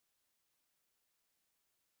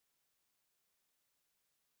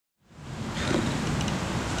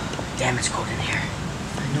Damn, it's cold in here.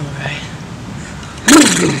 I know, right?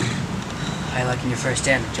 How you liking your first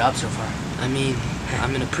day on the job so far? I mean,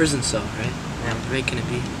 I'm in a prison cell, right? How great can it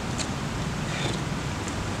be?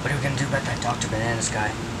 What are we gonna do about that Dr. Bananas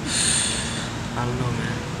guy? I don't know,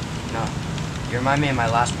 man. No. You remind me of my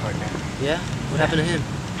last partner. Yeah? What happened to him?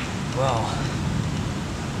 Well...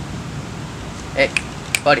 Hey,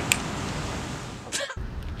 buddy.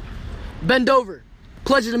 Bend over.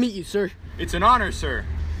 Pleasure to meet you, sir. It's an honor, sir.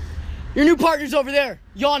 Your new partner's over there,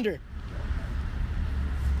 yonder.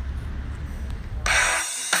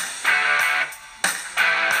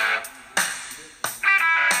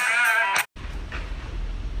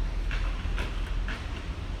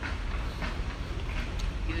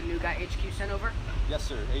 You the new guy HQ sent over? Yes,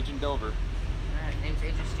 sir. Agent Dover. Alright, name's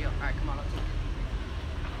Agent Steele. Alright, come on, let's go.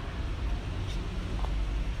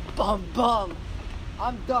 Bum bum.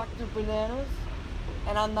 I'm Dr. Bananas,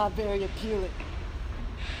 and I'm not very appealing.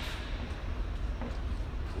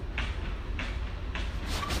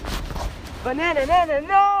 Banana,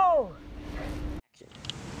 no!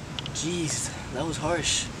 Jeez, that was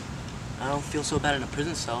harsh. I don't feel so bad in a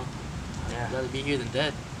prison cell. Yeah. I'd rather be here than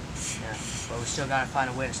dead. Yeah, but we still gotta find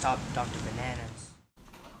a way to stop Dr. Bananas.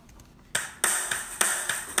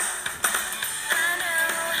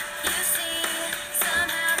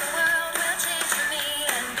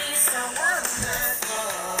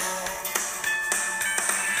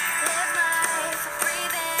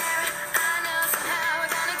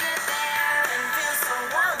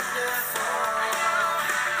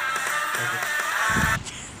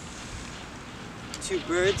 Two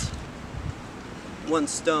birds, one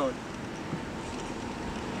stone.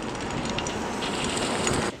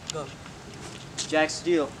 Go. Jack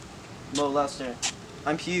Steele, Mo Lester.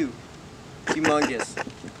 I'm Hugh, humongous,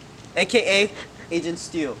 aka Agent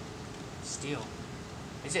Steele. Steele?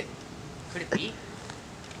 Is it... Could it be?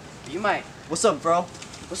 You might... What's up, bro?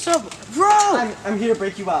 What's up, bro? I'm here to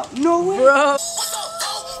break you out. No way! Bro!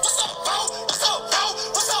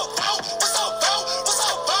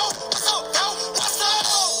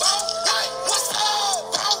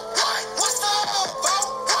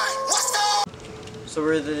 So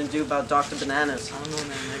what are they gonna do about Dr. Bananas? I don't know,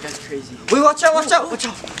 man. That guy's crazy. Wait, watch out, watch out, watch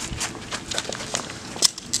out!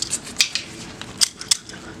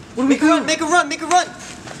 What do we Make a do? run, make a run, make a run!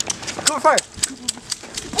 Cover fire.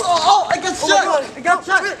 Oh, I got shot! God, I got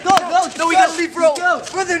shot! Go! No, we gotta leave, bro. Go!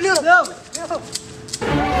 Brother, no.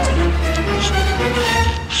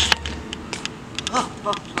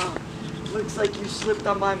 Looks like you slipped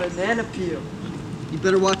on my banana peel. You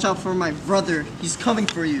better watch out for my brother. He's coming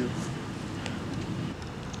for you.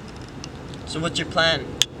 So what's your plan?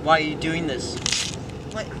 Why are you doing this?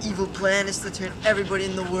 My evil plan is to turn everybody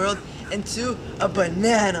in the world into a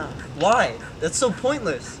banana. Why? That's so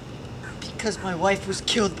pointless. Because my wife was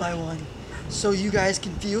killed by one. So you guys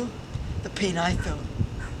can feel the pain I felt.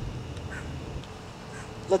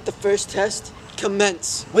 Let the first test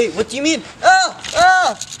commence. Wait, what do you mean? Ah!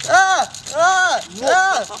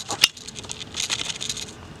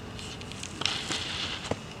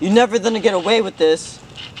 You're never gonna get away with this.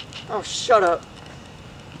 Oh, shut up.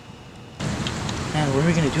 Man, what are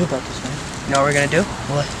we gonna do about this, man? You know what we're gonna do?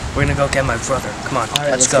 What? We're gonna go get my brother. Come on,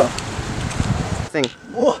 Alright, let's go. Thing.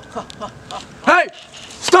 Hey!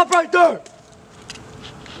 Stop right there!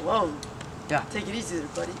 Whoa. Yeah. Take it easy there,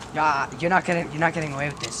 buddy. You're not getting away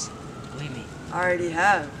with this. Believe me. I already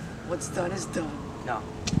have. What's done is done. No.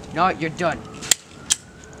 No, you're done.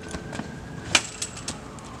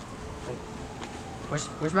 Wait.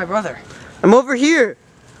 Where's my brother? I'm over here.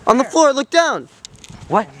 On the floor, look down.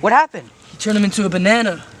 What? What happened? You turn him into a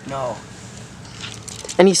banana. No.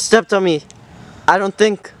 And he stepped on me. I don't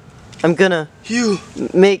think I'm gonna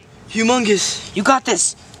make... Humongous. You got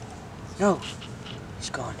this. No. He's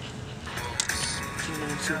gone.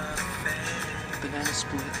 Banana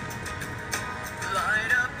split.